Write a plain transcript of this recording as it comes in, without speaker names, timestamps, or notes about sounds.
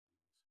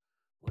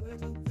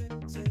little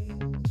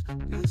vintage,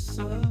 your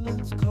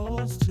silence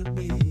calls to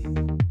me.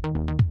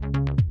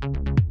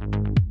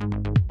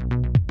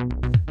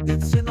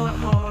 It's in my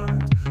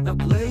heart, a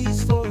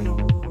place for your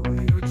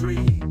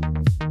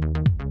dreams.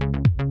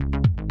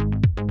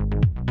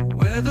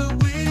 Where the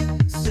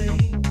wind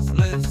sings,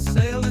 let's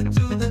sail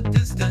into the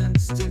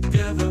distance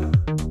together.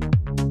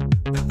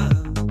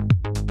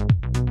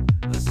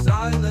 A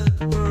silent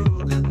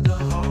world in the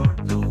heart,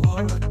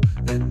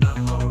 in the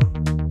heart,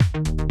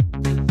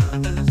 in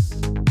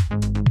this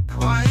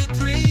quiet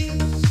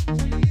dreams,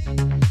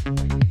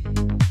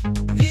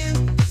 in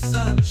the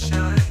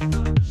sunshine,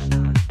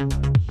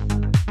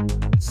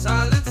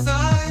 silent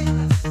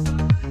signs.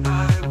 I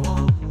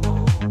want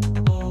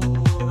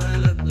more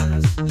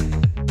endlessly.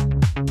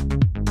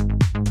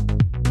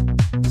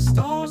 The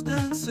stars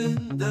dance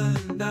in the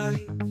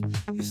night,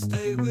 you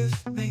stay with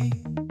me.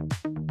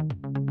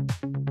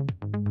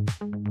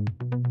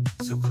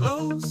 So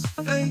close,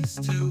 face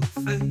to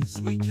face,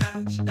 we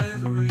catch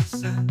every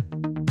scent.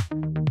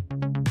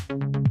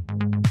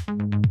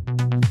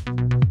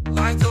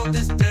 Light of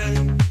this day,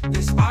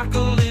 they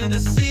sparkle in a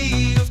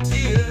sea of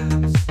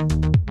tears,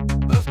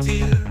 of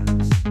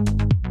tears.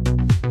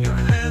 Your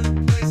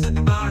hand plays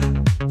in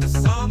mine, the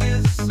song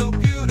is so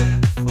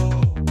beautiful.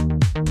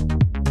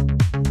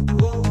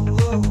 Whoa,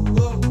 whoa,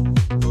 whoa,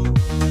 whoa.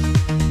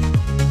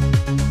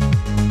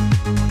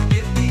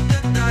 Give me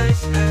a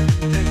nice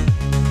ending.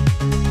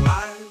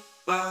 Bye,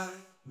 bye,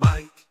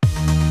 Mike.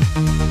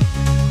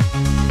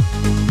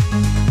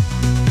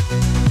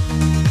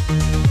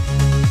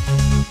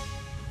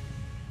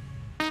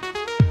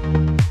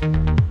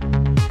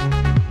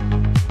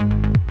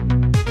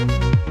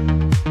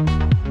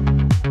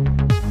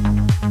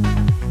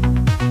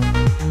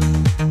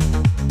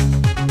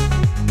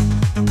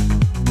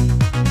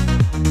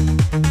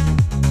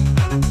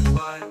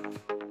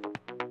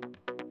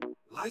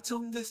 Lights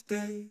on this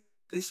day,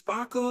 they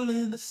sparkle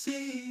in a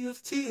sea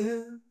of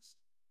tears,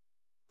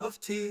 of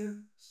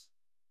tears.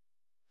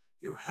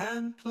 Your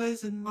hand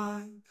plays in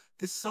mine,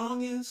 this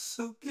song is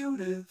so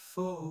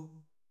beautiful.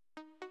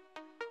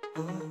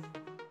 Oh.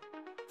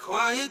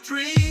 Quiet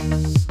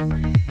dreams,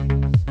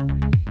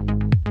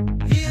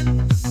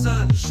 in the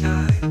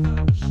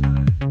sunshine,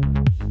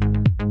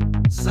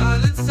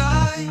 silent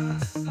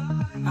sighs.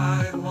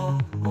 I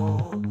want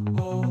more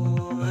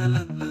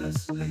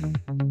endlessly.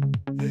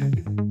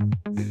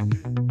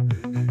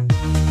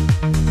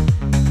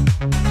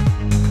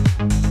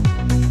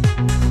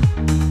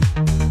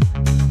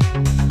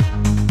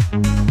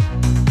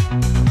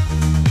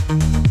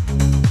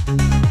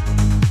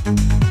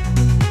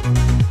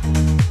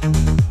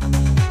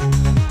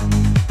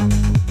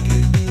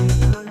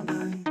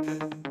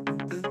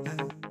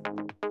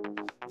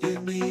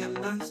 Give me a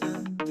nice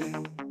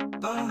ending.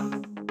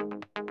 Bye,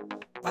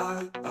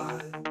 bye,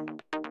 bye,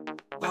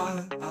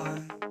 bye,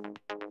 bye,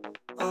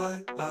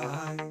 bye,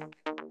 bye.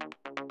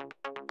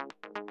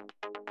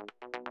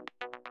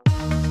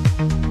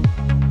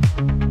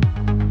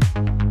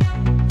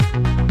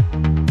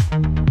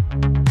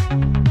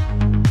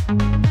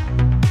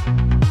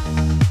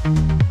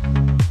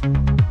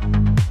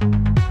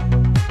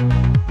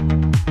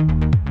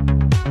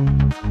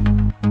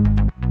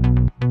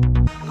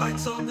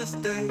 Lights on this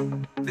day,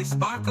 they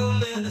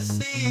sparkle in a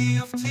sea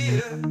of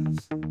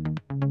tears,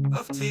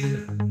 of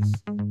tears.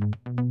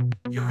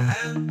 Your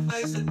hand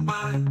plays in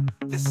mine,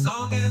 this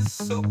song is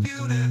so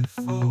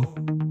beautiful.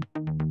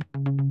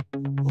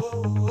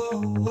 Whoa,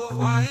 whoa, whoa.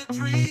 Quiet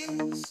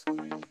dreams,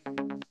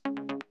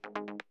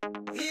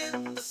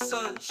 in the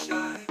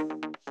sunshine,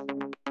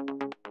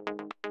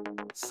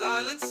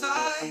 silent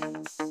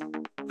sighs.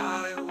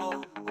 I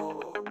want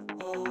more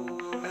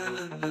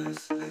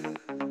endlessly.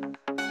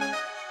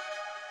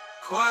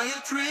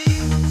 Quiet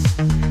dreams.